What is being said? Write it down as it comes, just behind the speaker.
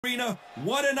Arena.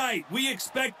 What a night we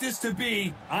expect this to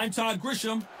be. I'm Todd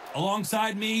Grisham.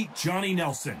 Alongside me, Johnny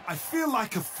Nelson. I feel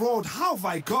like a fraud. How have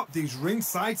I got these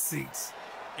ringside seats?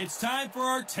 It's time for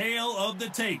our tale of the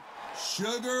tape.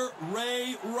 Sugar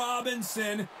Ray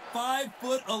Robinson,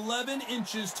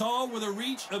 5'11" tall with a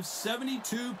reach of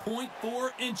 72.4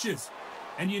 inches.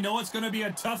 And you know it's going to be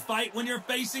a tough fight when you're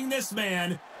facing this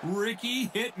man, Ricky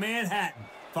Hitman Hatton.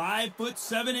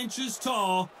 5'7"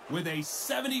 tall with a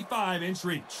 75-inch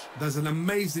reach. There's an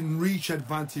amazing reach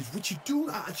advantage, which you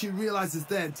don't actually realize is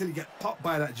there until you get popped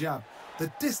by that jab. The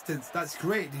distance that's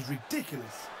created is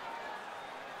ridiculous.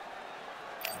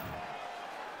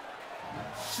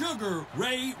 Sugar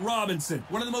Ray Robinson,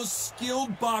 one of the most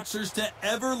skilled boxers to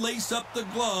ever lace up the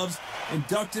gloves,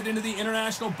 inducted into the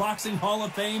International Boxing Hall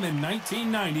of Fame in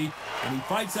 1990, and he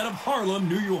fights out of Harlem,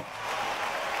 New York.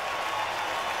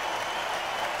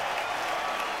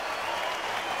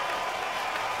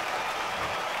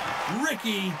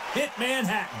 Ricky Hitman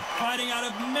Hatton, fighting out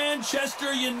of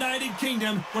Manchester, United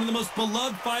Kingdom, one of the most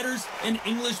beloved fighters in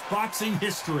English boxing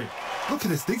history. Look at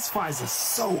this. These fights are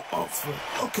so up for it.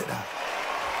 Look at that.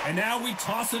 And now we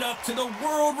toss it up to the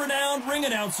world-renowned ring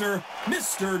announcer,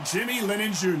 Mr. Jimmy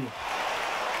Lennon Jr.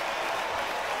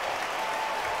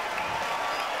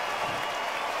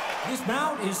 This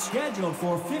bout is scheduled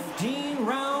for 15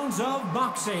 rounds of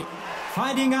boxing.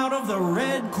 Fighting out of the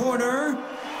red corner,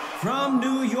 from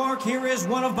New York, here is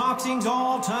one of boxing's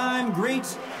all-time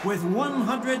greats with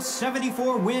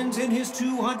 174 wins in his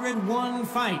 201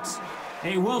 fights.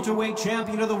 A welterweight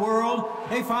champion of the world,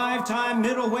 a 5-time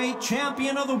middleweight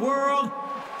champion of the world,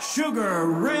 Sugar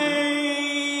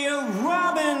Ray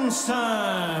Robinson.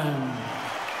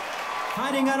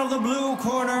 Fighting out of the blue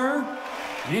corner,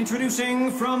 introducing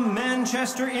from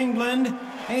Manchester, England,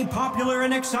 a popular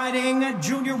and exciting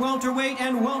junior welterweight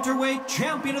and welterweight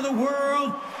champion of the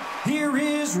world, here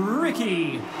is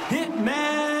Ricky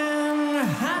Hitman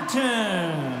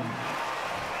Hatton.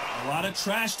 A lot of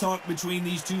trash talk between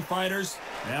these two fighters.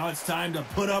 Now it's time to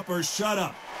put up or shut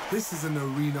up. This is an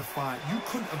arena fight. You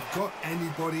couldn't have got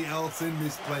anybody else in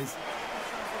this place.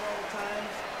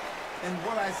 And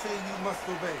what I say you must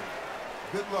obey.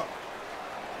 Good luck.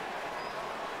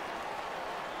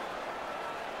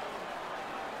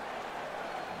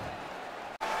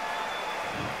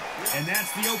 And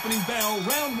that's the opening bell,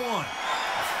 round one.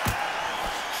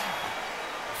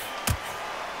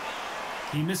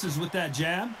 He misses with that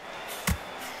jab.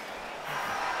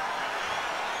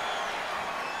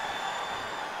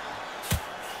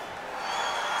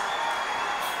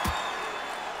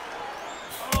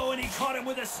 Oh, and he caught him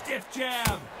with a stiff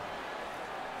jab.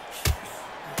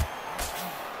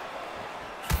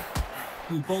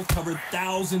 We both covered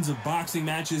thousands of boxing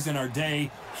matches in our day,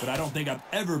 but I don't think I've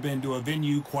ever been to a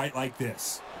venue quite like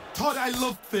this. Todd, I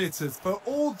love theatres. For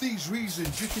all these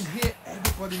reasons, you can hear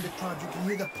everybody in the crowd. You can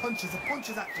hear the punches. The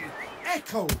punches actually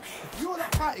echo. If you're the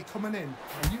party coming in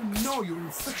and you know you're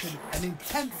in such an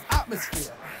intense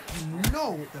atmosphere, you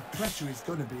know the pressure is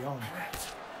going to be on.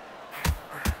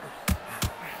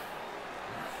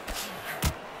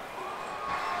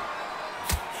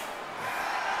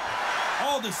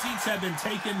 All the seats have been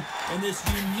taken in this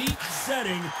unique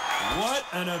setting. What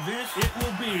an event it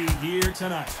will be here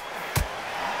tonight.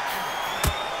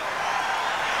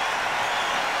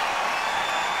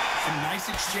 Some nice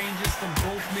exchanges from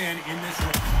both men in this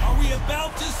ring. Are we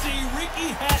about to see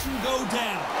Ricky Hatton go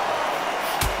down?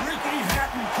 Ricky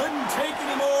Hatton couldn't take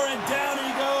anymore, and down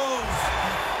he goes.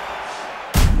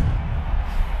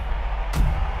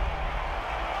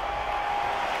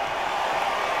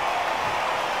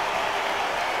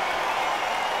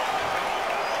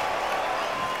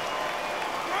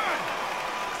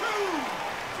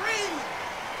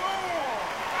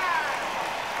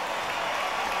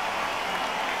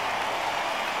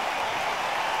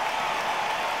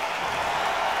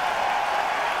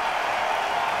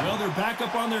 Well, they're back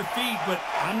up on their feet, but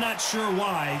I'm not sure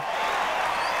why.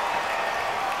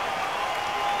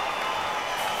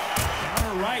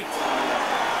 Counter right.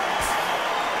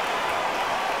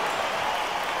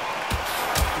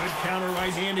 Good counter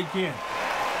right hand again.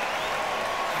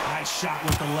 Nice shot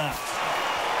with the left.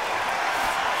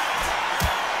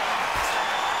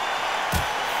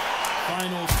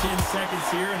 Final 10 seconds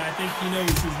here, and I think he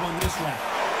knows who's won this round.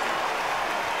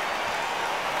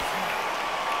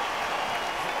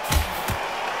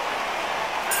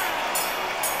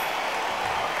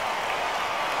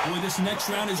 Boy, this next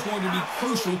round is going to be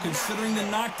crucial considering the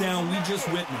knockdown we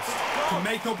just witnessed. To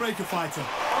make or break a fighter.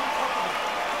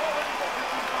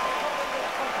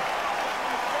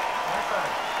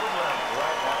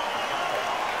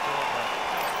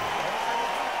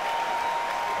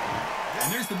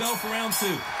 And there's the bell for round 2.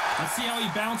 Let's see how he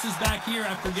bounces back here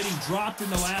after getting dropped in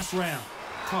the last round.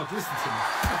 Todd, listen to me.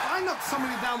 If I knock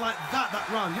somebody down like that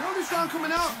round, you know this round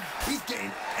coming out? He's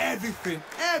getting everything,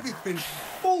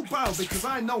 full barrel, because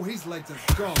I know his legs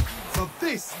are gone. So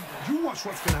this, you watch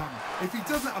what's going to happen. If he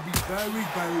doesn't, I'll be very,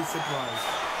 very surprised.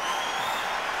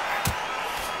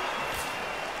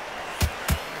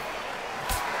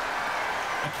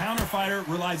 A counter fighter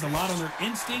relies a lot on their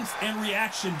instincts and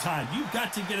reaction time. You've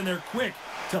got to get in there quick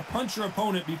to punch your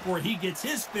opponent before he gets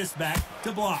his fist back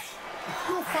to block. If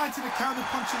you're fighting a counter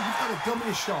puncher, you've got to dummy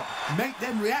a shot. Make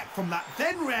them react from that,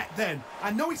 then react then.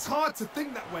 I know it's hard to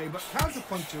think that way, but counter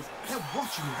punchers, they're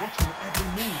watching you every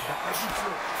move, every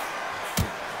trick.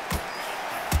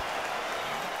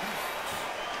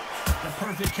 The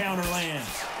perfect counter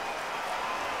lands.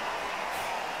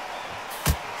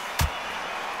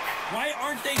 Why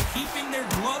aren't they keeping their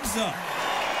gloves up?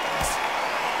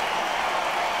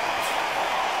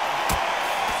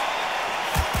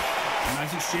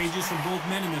 Nice exchanges from both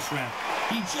men in this round.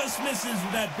 He just misses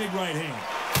with that big right hand.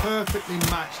 Perfectly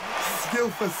matched, skill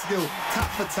for skill, tap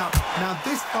for tap. Now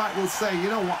this fight will say,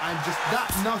 you know what, I'm just that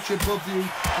notch above you,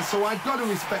 and so I've got to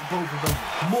respect both of them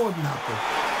more than happy.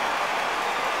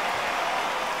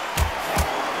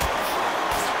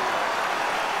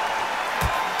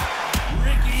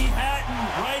 Ricky Hatton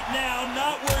right now,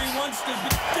 not where he wants to be.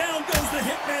 Down goes the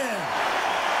Hitman.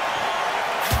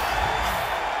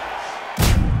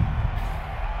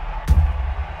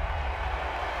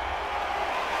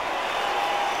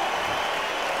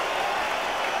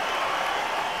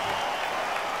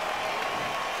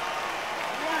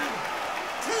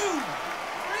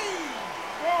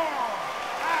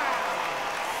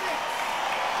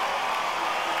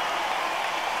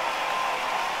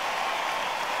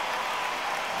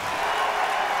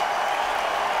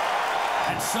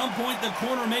 At some point, the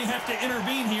corner may have to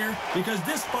intervene here because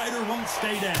this fighter won't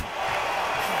stay down.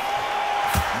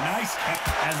 Nice cut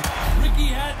as Ricky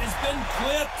Hatton has been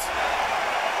clipped.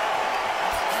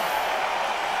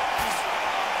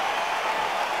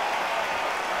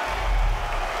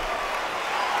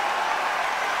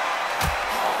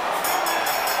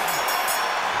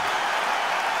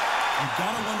 You've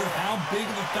got to wonder how big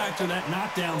of a factor that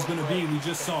knockdown is going to be we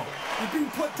just saw. You've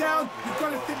been put down, you've got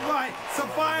to think right,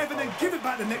 survive, and then give it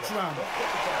back the next round.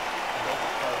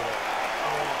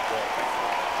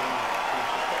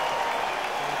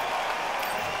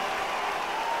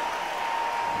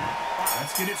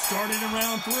 Let's get it started in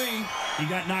round 3. He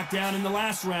got knocked down in the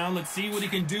last round. Let's see what he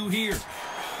can do here.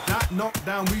 That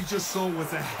knockdown we just saw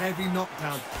was a heavy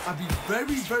knockdown. I'd be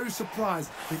very, very surprised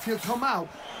if he'll come out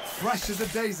fresh as a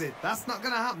daisy. That's not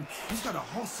going to happen. He's got to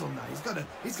hustle now. He's got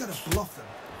to bluff them.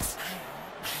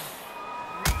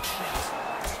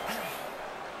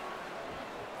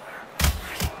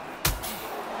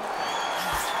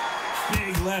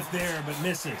 Big left there, but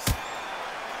misses.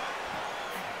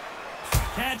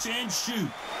 Catch and shoot.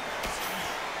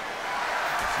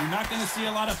 You're not going to see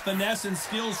a lot of finesse and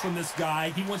skills from this guy.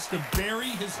 He wants to bury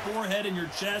his forehead in your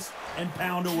chest and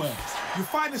pound away. You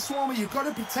fight a swarmer, you've got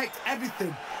to protect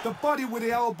everything. The body with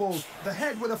the elbows, the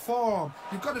head with the forearm.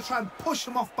 You've got to try and push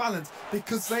them off balance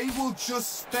because they will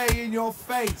just stay in your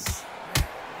face.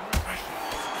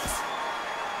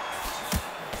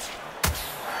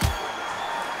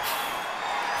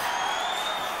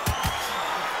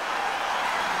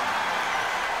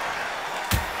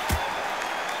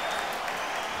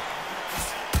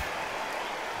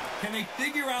 Can they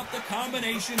figure out the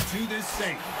combination to this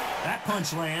safe? That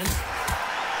punch lands.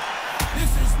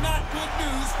 This is not good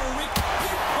news for Rick.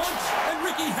 Big punch, and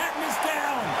Ricky Hatton is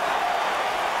down.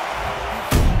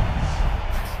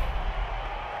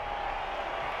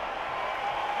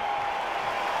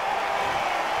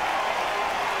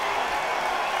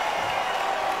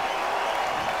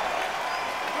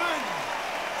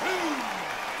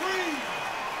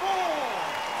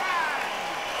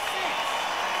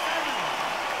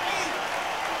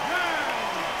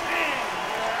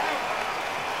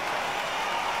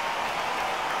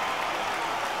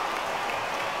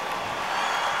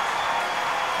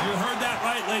 You heard that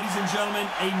right, ladies and gentlemen.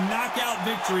 A knockout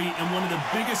victory and one of the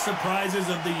biggest surprises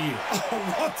of the year. Oh,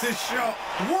 what a shot.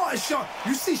 What a shot.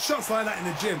 You see shots like that in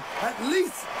the gym. At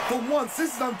least for once,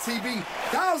 this is on TV.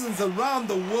 Thousands around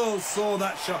the world saw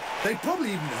that shot. They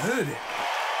probably even heard it.